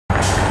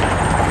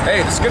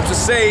Hey, the scriptures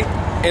say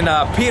in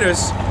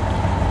Peter's,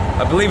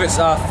 I believe it's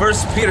 1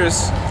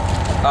 Peter's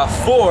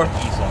 4,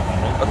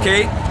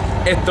 okay?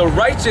 If the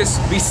righteous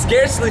be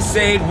scarcely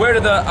saved, where do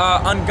the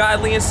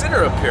ungodly and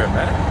sinner appear,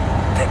 man?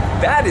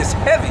 That is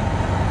heavy.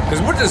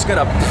 Because we're just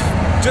gonna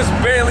just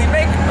barely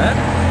make it, man.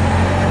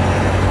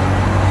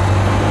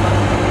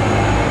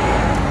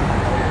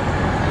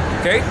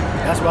 Okay?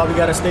 That's why we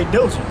gotta stay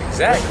diligent.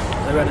 Exactly.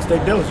 We gotta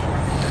stay diligent.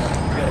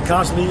 We gotta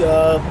constantly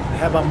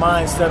have our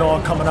minds set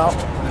on coming out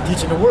and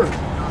teaching the word.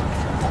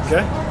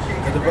 Okay?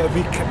 If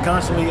we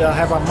constantly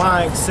have our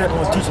minds set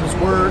on teaching His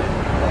word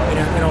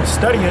and on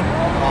studying,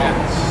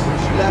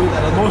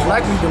 most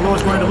likely the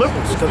Lord's going to deliver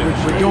us because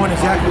we're doing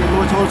exactly what the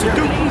Lord told us to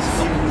do.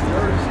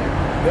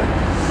 Okay?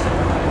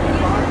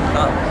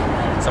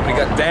 Somebody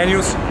got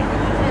Daniels.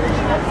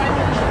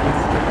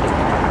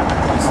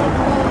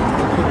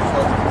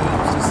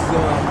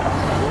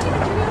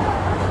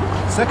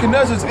 Second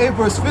Ezra 8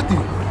 verse 50.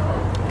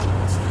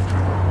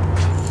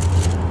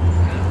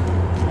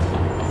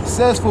 It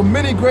says, for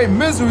many great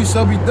miseries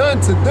shall be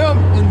done to them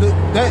in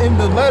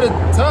the latter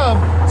time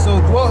so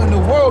dwell in the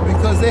world,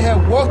 because they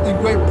have walked in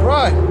great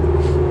pride.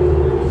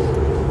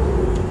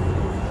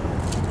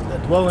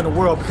 That dwell in the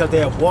world because they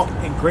have walked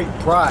in great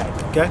pride.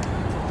 Okay?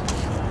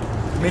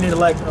 Meaning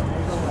like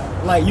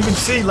you can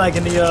see like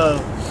in the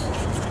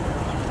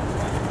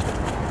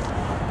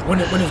when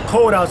it's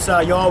cold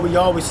outside, you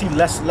always see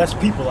less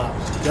people out.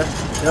 Okay?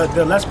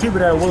 There are less people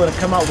that are willing to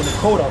come out when it's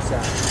cold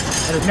outside.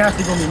 And there's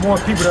naturally going to be more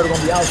people that are going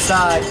to be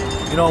outside,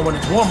 you know, when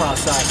it's warmer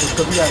outside,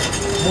 because we have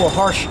more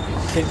harsh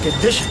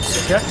conditions,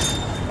 okay?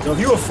 So if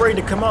you're afraid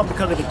to come out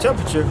because of the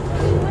temperature,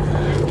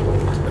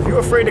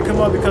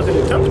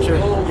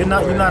 you're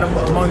not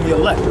among the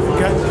elect,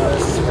 okay?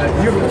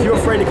 If you're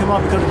afraid to come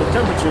out because of the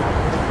temperature,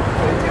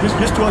 you're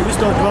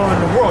still dwelling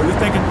in the world.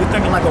 You're thinking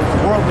like a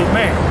worldly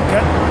man,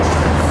 okay?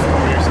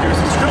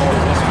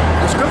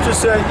 The scripture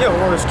said, yeah,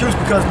 or excuse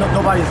because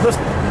nobody's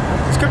listening.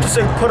 The scripture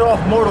said, put off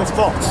mortal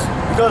thoughts.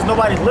 Because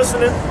nobody's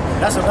listening,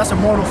 that's a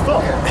mortal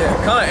thought.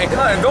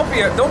 And don't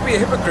be a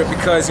hypocrite,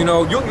 because you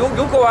know you'll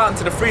go out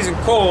into the freezing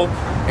cold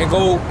and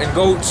go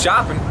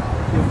shopping.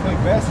 You'll play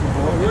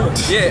basketball,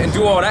 yeah, and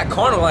do all that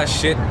carnal ass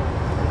shit.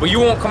 But you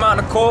won't come out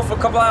in the cold for a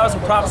couple hours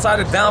and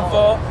prophesy the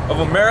downfall of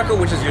America,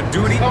 which is your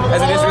duty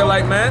as an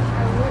Israelite man.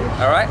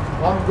 All right.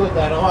 I'm good,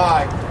 then. All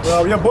right.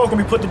 Well, you're both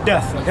gonna be put to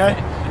death, okay?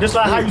 Just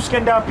like how you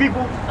skinned out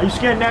people, how you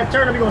skinned that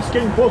turnip, you're gonna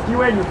skin both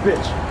you and your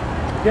bitch.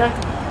 Okay?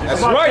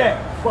 That's right.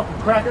 That, fucking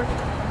cracker.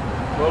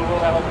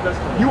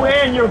 You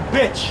and your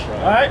bitch,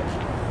 alright?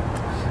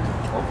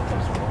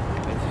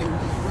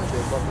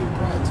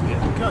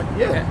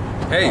 Yeah.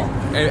 Hey,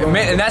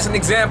 and that's an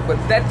example.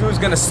 That dude's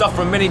gonna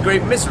suffer many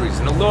great miseries,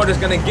 and the Lord is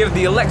gonna give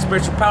the elect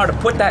spiritual power to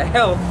put that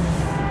hell.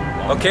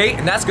 Okay,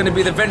 and that's gonna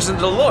be the vengeance of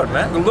the Lord,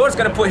 man. The Lord's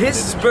gonna put His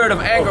spirit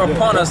of anger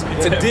upon us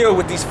to deal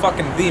with these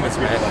fucking demons,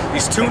 man.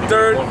 These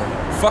 2/3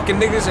 fucking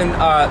niggas and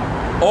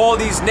all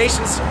these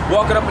nations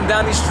walking up and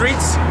down these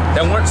streets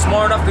that weren't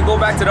smart enough to go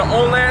back to their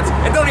own lands.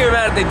 It don't even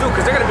matter if they do,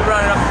 because they're gonna be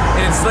running up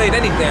and enslaved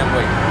any damn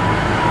way.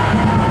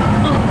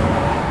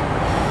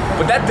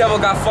 But that devil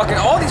got fucking,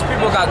 all these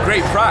people got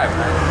great pride,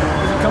 man.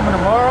 Is it coming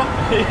tomorrow?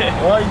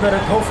 Well, you better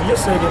hope for your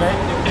sake, it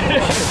ain't.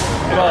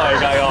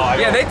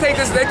 Yeah, they take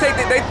this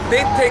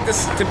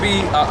to be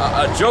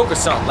a joke or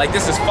something. Like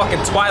this is fucking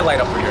Twilight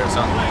up here or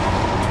something.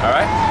 All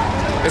right?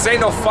 This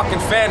ain't no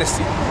fucking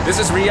fantasy. This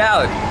is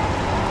reality.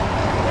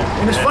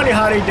 And it's funny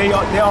how they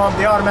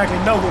automatically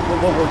know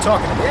what we're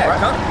talking about. Yeah,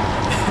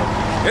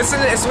 right?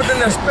 It's within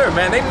their spirit,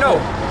 man. They know.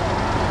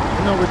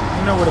 You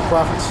know what the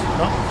prophets, you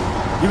know?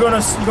 You're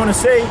gonna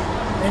say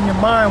in your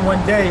mind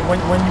one day when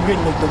you get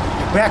the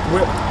back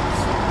whip,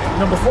 you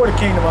know, before the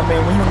kingdom, my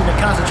man, when you're in the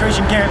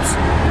concentration camps,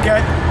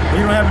 okay?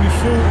 When you don't have any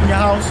food in your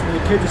house, when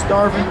your kids are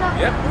starving,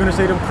 yep. You're gonna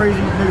say them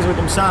crazy niggas with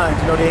them signs,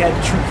 you know, they had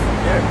the truth.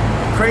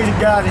 Yeah. Crazy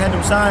guys that had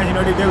them signs, you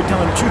know, they were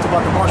telling the truth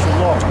about the martial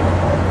law,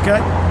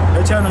 okay? They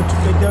were telling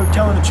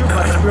the truth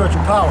about the spiritual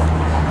power.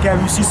 Okay,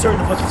 you see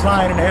certain of us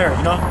flying in the air,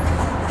 you know?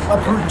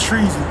 Uprooting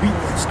trees and beating,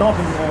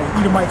 stomping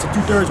Edomites and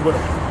 2/3 with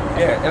them.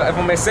 Yeah, if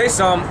I may say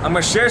something, I'm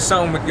gonna share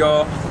something with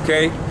y'all,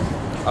 okay?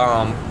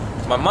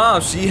 My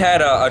mom, she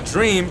had a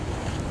dream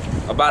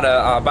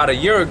about a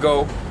year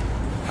ago,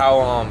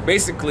 how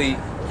basically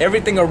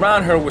everything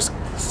around her was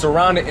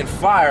surrounded in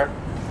fire,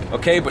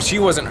 okay? But she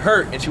wasn't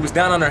hurt, and she was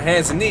down on her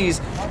hands and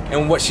knees,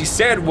 and what she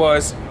said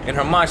was, in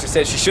her mind, she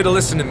said, she should have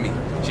listened to me.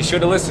 She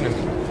should have listened to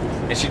me.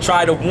 And she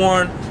tried to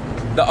warn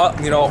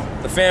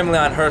the family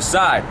on her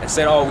side and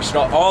said, oh, we should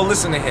all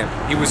listen to him.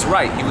 He was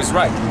right, he was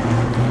right.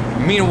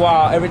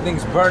 Meanwhile,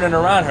 everything's burning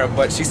around her,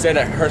 but she said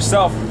that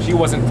herself, she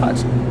wasn't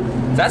touched.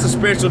 That's a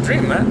spiritual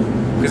dream, man.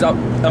 Because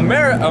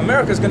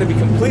America's gonna be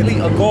completely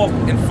engulfed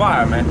in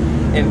fire, man.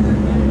 And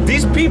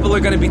these people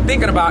are gonna be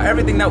thinking about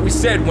everything that we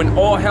said when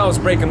all hell's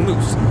breaking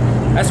loose.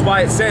 That's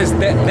why it says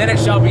that then it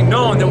shall be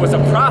known there was a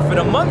prophet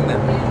among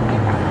them.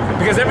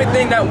 Because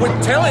everything that we're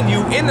telling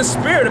you in the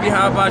spirit of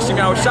Yahweh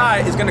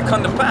Shai is gonna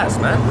come to pass,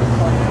 man.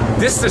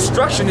 This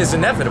destruction is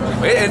inevitable.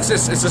 It's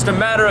just a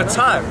matter of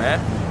time, man.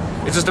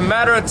 It's just a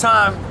matter of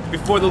time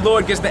before the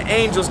Lord gets the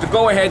angels to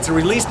go ahead to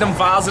release them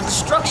vials of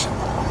destruction.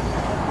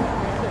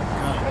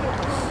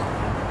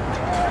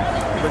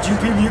 But you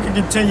people, you can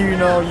continue, you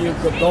know, you're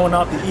going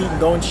out to eat and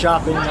going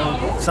shopping, you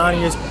know,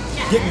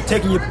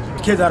 taking your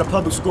kids out of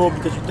public school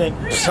because you think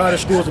charter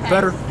schools are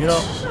better, you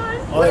know,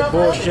 all that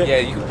bullshit. Yeah,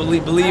 you can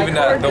believe in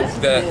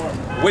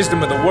the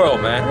wisdom of the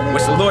world, man,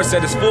 which the Lord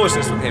said is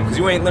foolishness with him, because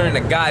you ain't learning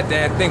a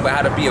goddamn thing about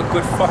how to be a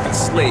good fucking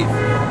slave.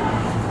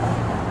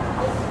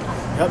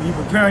 Yep, you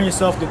preparing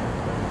yourself for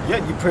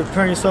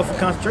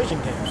concentration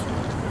camps.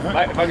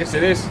 Right. If I can say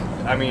this,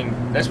 I mean,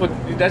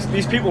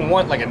 these people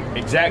want like an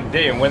exact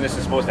day and when this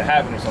is supposed to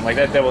happen or something like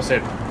that. Devil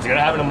said, "Is it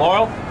gonna happen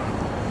tomorrow?"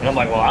 And I'm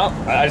like, well,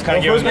 I just kind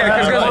of give it.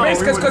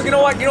 Because you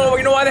know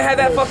why they had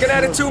that fucking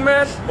attitude,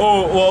 man?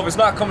 Oh, well, if it's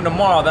not coming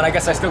tomorrow, then I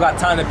guess I still got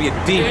time to be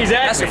a demon.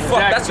 Exactly.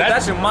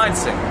 That's your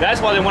mindset. That's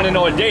why they want to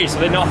know a day, so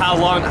they know how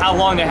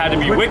long they had to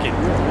be wicked.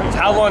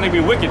 How long they be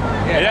wicked.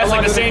 Yeah, and that's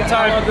like the same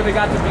time. How long do they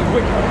got to be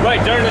wicked?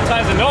 Right, during the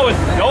times of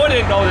Noah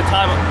didn't know the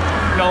time,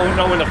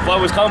 know when the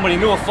flood was coming, but he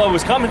knew a flood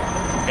was coming.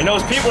 And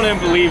those people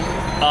didn't believe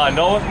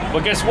Noah.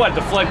 But guess what?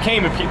 The flood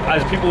came, and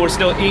as people were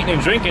still eating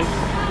and drinking,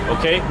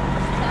 okay,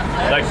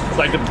 like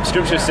the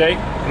scriptures say,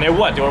 and they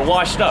were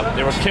washed up.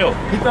 They were killed.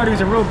 He thought he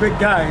was a real big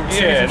guy.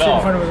 Yeah, in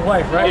front of his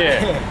wife, right?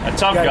 Yeah, a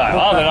tough guy.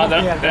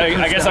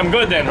 I guess I'm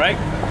good then, right?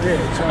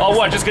 Yeah. Oh,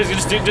 what? Just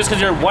because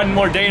you're one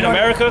more day in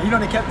America? You know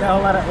they kept a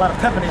lot of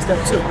pep in their step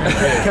too.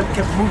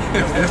 kept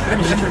moving.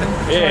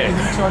 Yeah.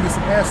 He trying to get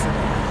some acid.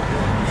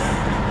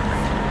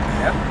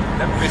 Yep.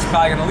 That bitch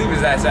probably gonna leave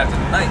his ass after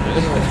the night.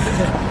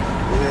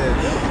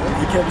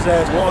 He kept his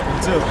ass walking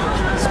too.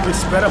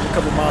 Sped up a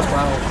couple miles per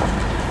hour.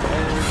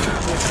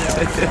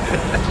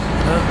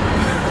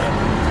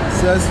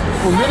 Says,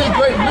 for many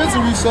great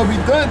misery shall be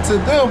done to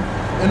them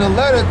in the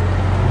latter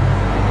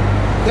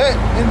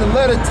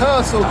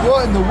time so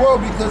dwell in the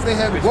world because they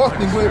have walked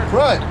in great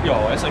pride. Yo,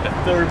 that's like the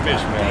third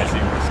bitch, man, I see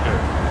in this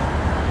skirt.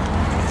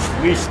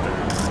 At least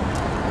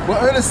third.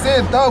 But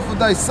understand thou for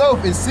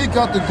thyself and seek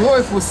out the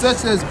glory for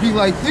such as be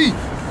like thee.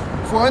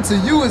 For unto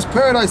you is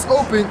paradise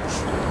open,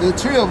 the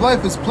tree of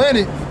life is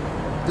planted,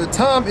 the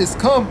time is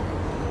come,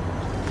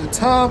 the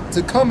time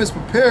to come is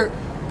prepared,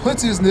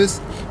 plenteousness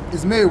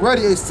is made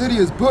ready, a city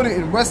is built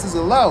and rest is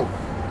allowed,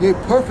 yea,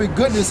 perfect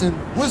goodness and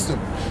wisdom.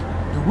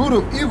 The root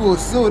of evil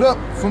is sealed up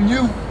from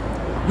you,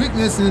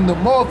 weakness in the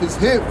mouth is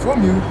hid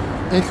from you,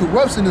 and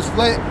corruption is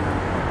fled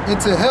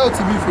into hell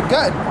to be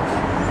forgotten.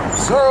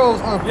 Sorrows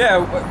are... Yeah,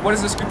 what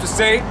does the scripture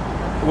say?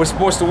 We're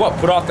supposed to what?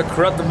 Put off the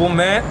corruptible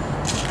man?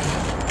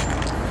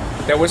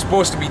 That we're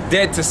supposed to be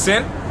dead to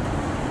sin?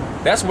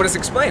 That's what it's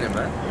explaining,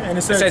 man. Yeah, and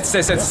it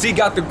says seek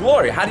out the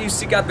glory. How do you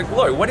seek out the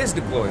glory? What is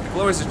the glory? The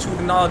glory is the truth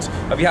and knowledge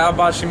of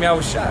Yahweh Shem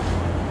Yahushua.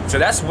 So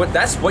that's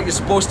what you're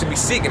supposed to be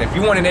seeking. If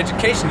you want an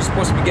education, you're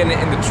supposed to be getting it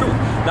in the truth,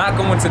 not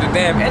going to the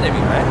damn enemy,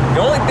 man.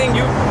 The only thing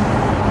you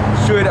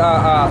should,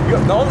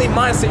 the only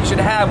mindset you should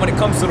have when it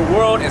comes to the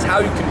world is how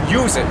you can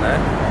use it, man.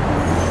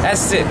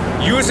 That's it.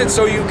 Use it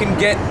so you can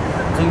get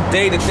from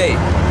day to day.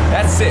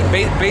 That's it.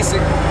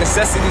 Basic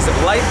necessities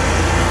of life.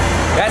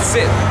 That's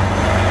it.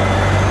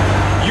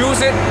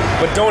 Use it,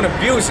 but don't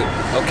abuse it,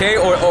 okay?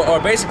 Or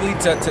basically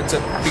to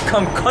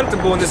become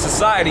comfortable in this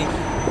society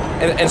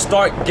and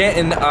start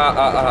getting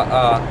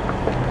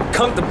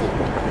comfortable,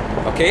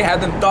 okay?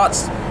 Have them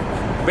thoughts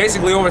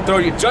basically overthrow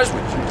your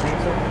judgment.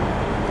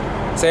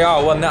 Say,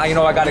 oh, well, now, you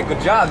know, I got a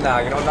good job now,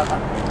 you know,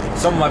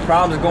 some of my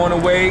problems are going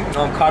away, you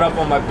know, I'm caught up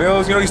on my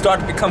bills, you know, you start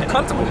to become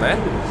comfortable, man.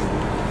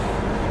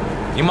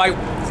 You might,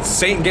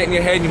 Satan get in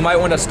your head, you might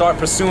want to start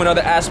pursuing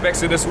other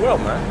aspects of this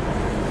world, man.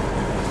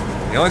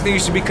 The only thing you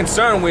should be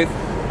concerned with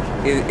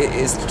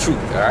is the truth,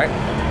 all right?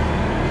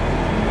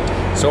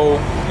 So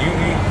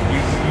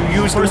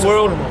you use the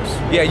world.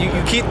 Yeah, you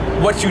keep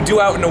what you do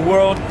out in the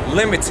world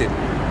limited.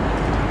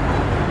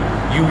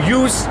 You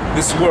use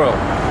this world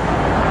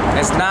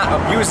as not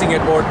abusing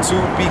it or to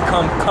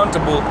become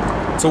comfortable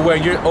to where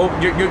your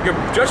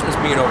judgment's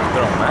being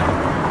overthrown,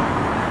 man.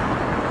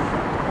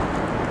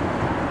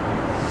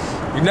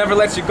 You never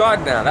let your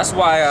guard down. That's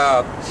why,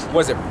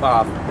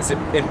 is it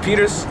in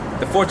Peter's,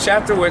 the 4th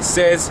chapter, where it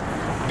says,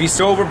 be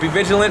sober, be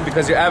vigilant,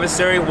 because your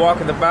adversary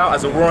walketh about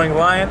as a roaring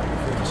lion,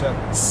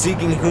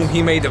 seeking whom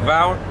he may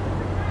devour.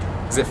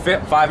 Is it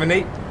 5 and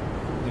 8?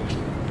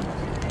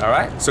 All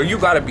right? So you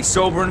got to be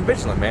sober and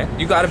vigilant, man.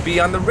 You got to be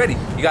on the ready.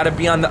 You got to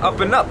be on the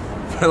up and up,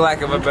 for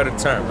lack of a better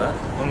term, man.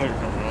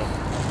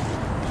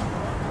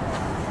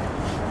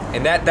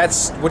 And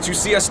that's what you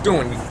see us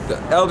doing. The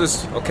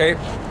elders, okay?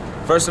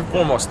 First and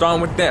foremost,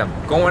 starting with them.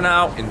 Going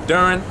out,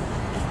 enduring,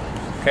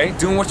 okay?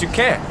 Doing what you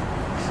can.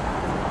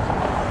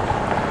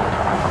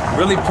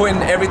 Really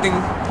putting everything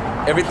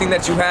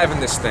that you have in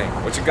this thing.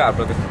 What you got,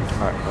 brother?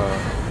 All right.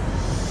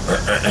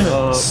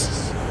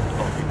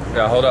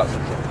 Yeah, hold up. All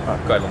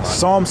right, go ahead, Lamont.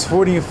 Psalms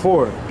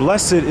 40:4.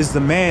 Blessed is the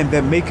man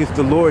that maketh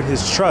the Lord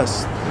his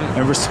trust,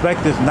 and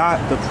respecteth not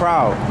the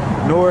proud,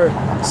 nor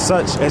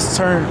such as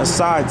turn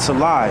aside to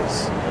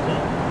lies.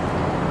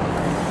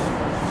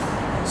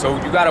 So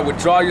you gotta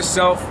withdraw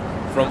yourself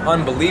from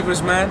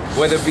unbelievers, man.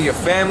 Whether it be your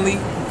family,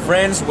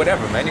 friends,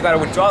 whatever, man. You gotta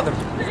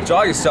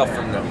withdraw yourself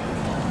from them,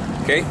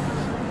 okay?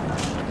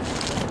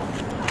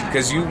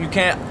 Because you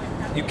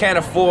can't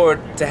afford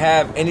to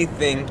have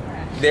anything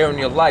there in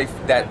your life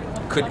that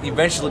could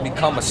eventually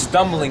become a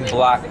stumbling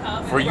block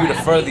for you to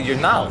further your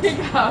knowledge.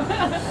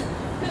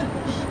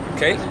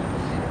 Okay?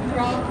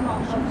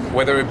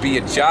 Whether it be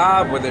a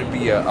job, whether it be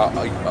your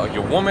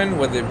woman,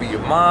 whether it be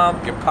your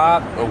mom, your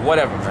pop, or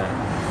whatever, man.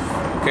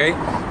 Okay?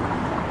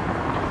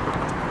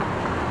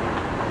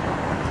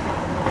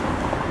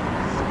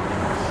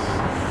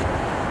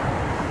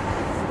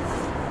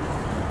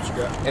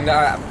 And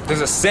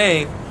there's a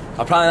saying,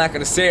 I'm probably not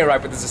going to say it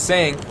right, but there's a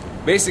saying,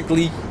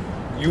 basically,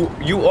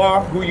 you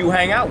are who you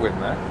hang out with,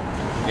 man.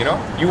 You know?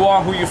 You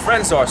are who your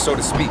friends are, so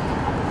to speak.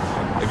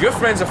 If your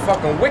friends are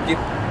fucking wicked,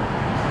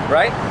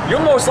 right, you're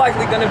most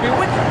likely going to be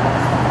wicked.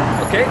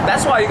 Okay?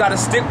 That's why you got to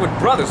stick with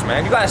brothers,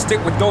 man. You got to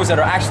stick with those that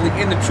are actually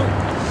in the truth.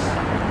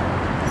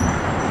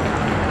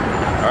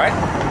 All right?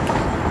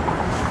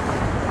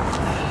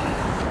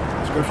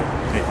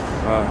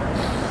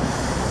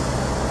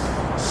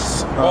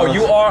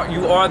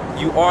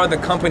 You are the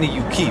company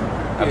you keep.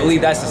 I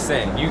believe that's the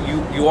saying.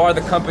 You are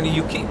the company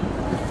you keep.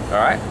 All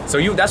right. So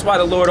that's why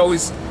the Lord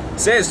always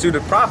says through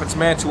the prophets,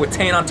 man, to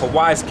attain unto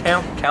wise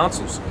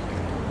counsels.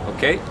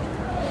 Okay.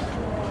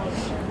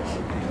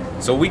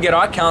 So we get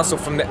our counsel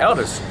from the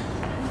elders.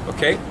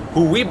 Okay,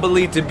 who we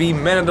believe to be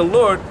men of the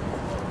Lord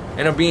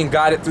and are being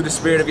guided through the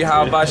Spirit of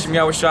Yahweh B'Shem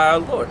Yahushua our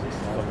Lord.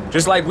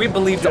 Just like we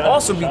believe to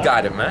also be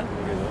guided, man.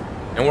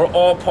 And we're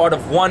all part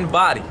of one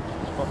body.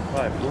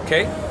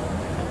 Okay?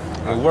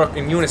 And we work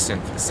in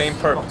unison for the same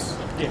purpose.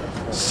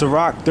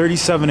 Sirach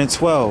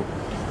 37:12.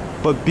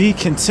 But be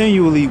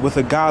continually with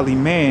a godly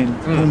man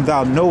whom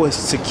thou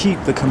knowest to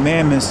keep the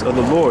commandments of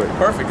the Lord.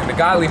 Perfect. And the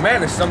godly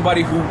man is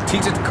somebody who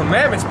teaches the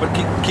commandments but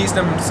keeps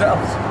them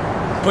themselves.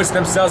 Puts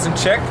themselves in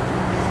check.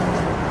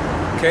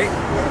 Okay?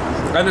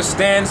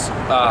 Understands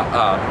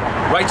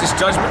righteous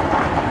judgment.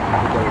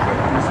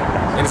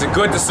 And is a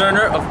good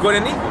discerner of good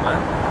and evil,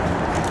 man.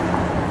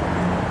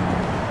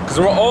 Because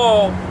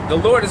the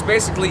Lord is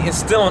basically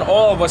instilling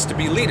all of us to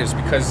be leaders,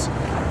 because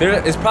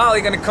there is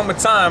probably going to come a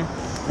time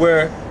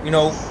where, you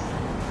know,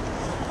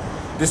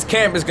 this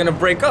camp is going to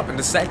break up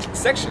into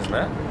sections,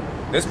 man.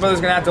 This brother's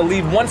going to have to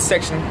lead one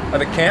section of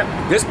the camp.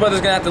 This brother's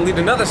going to have to lead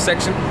another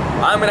section.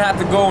 I'm going to have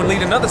to go and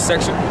lead another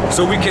section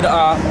so we could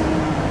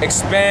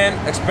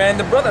expand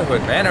the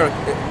brotherhood, man, or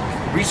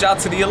reach out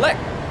to the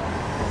elect.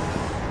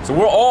 So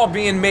we're all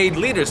being made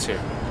leaders here.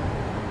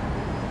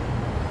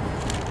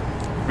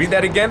 Read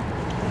that again.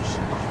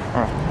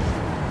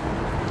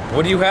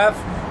 What do you have?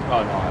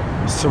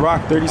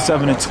 Sirach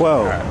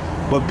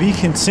 37:12. But be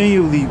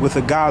continually with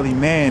a godly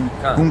man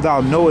whom thou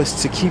knowest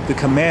to keep the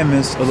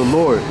commandments of the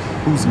Lord,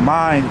 whose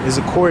mind is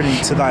according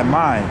to thy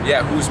mind.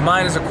 Yeah, whose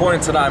mind is according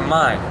to thy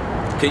mind.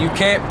 Okay, you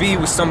can't be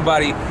with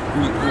somebody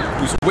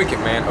who's wicked,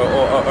 man,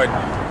 or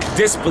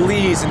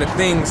disbelieves in the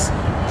things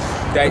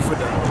that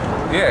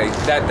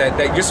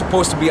that you're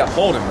supposed to be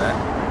upholding, man.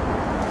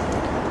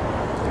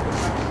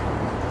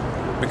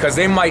 Because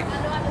they might,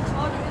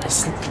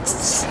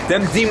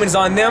 them demons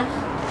on them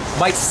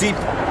might seep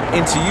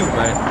into you,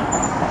 man.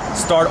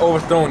 Start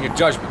overthrowing your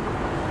judgment.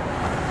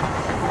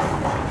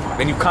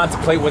 Then you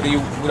contemplate whether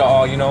you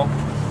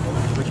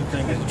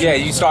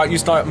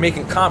start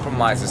making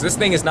compromises. This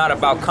thing is not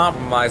about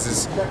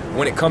compromises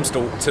when it comes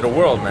to the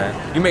world, man.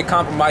 You make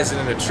compromises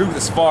in the truth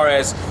as far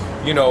as,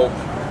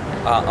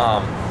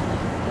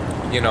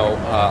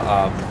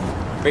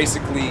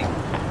 basically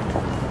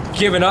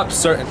giving up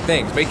certain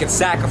things, making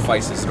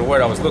sacrifices is the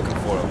word I was looking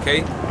for,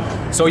 okay?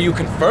 So you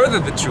can further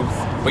the truth,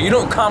 but you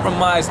don't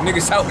compromise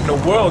niggas out in the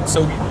world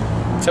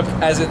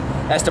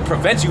as to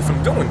prevent you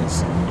from doing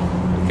this,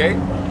 okay?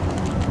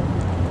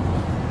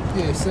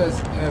 Yeah, it says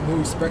have no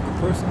respect of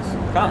persons.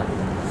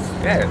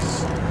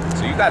 Yes.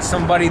 So you got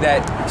somebody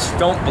that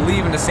don't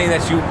believe in the same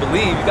that you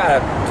believe. You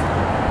gotta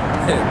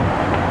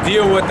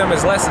deal with them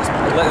as less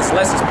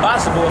as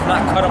possible, if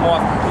not cut them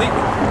off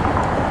completely,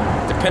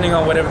 depending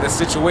on whatever the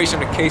situation,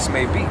 the case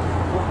may be.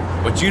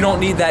 But you don't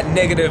need that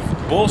negative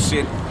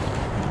bullshit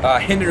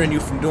hindering you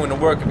from doing the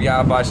work of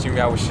Yahweh B'Shem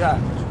Yahushua.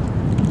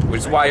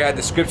 Which is why you had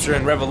the scripture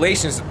in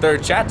Revelations, the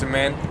 3rd chapter,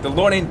 man. The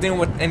Lord ain't dealing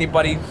with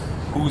anybody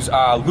who's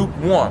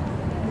lukewarm.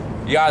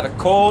 You're either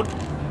cold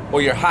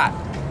or you're hot.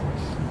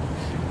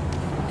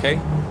 Okay?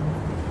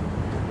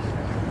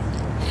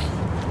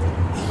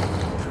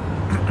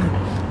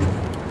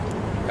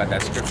 Got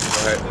that scripture,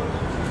 go ahead.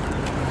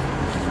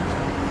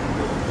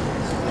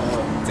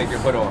 Take your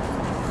hood off.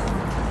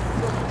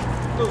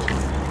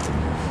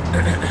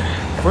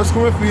 1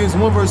 Corinthians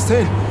 1 verse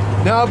 10.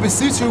 Now I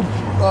beseech you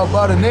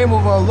by the name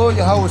of our Lord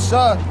Yahweh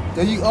Shah,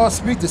 that you all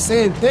speak the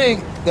same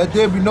thing, that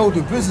there be no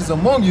divisions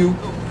among you.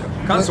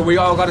 So we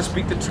all got to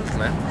speak the truth,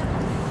 man.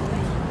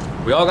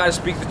 We all got to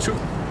speak the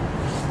truth.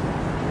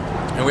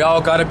 And we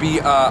all got to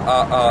be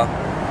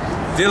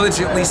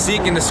diligently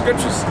seeking the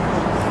scriptures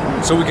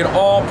so we can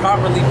all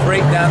properly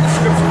break down the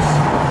scriptures.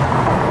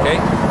 Okay?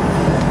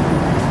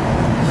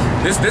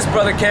 This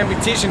brother can't be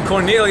teaching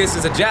Cornelius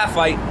is a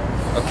Japhite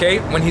okay,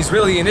 when he's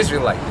really an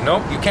Israelite. You know,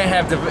 you can't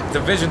have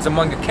divisions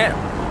among the camp.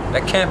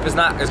 That camp is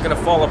gonna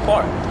fall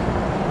apart.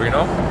 You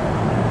know,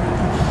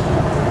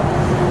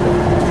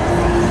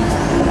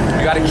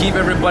 you got to keep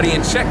everybody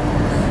in check.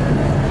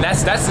 And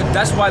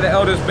that's why the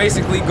elders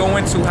basically go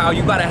into how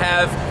you got to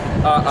have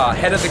a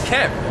head of the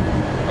camp.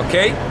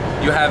 Okay,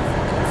 you have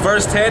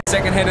first head,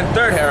 second head, and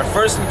third head. Or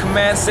first in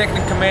command, second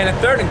in command, and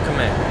third in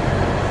command.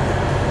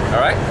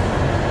 All right.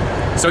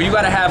 So you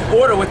got to have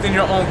order within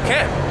your own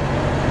camp.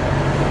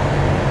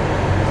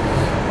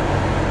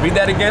 Read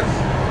that again.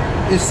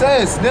 It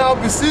says, now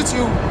I beseech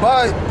you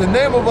by the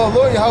name of our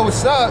Lord Yahweh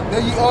Shah,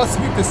 that ye all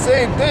speak the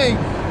same thing,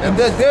 and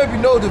that there be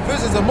no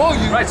divisions among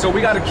you. Right, so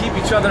we got to keep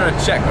each other in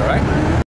check, all right?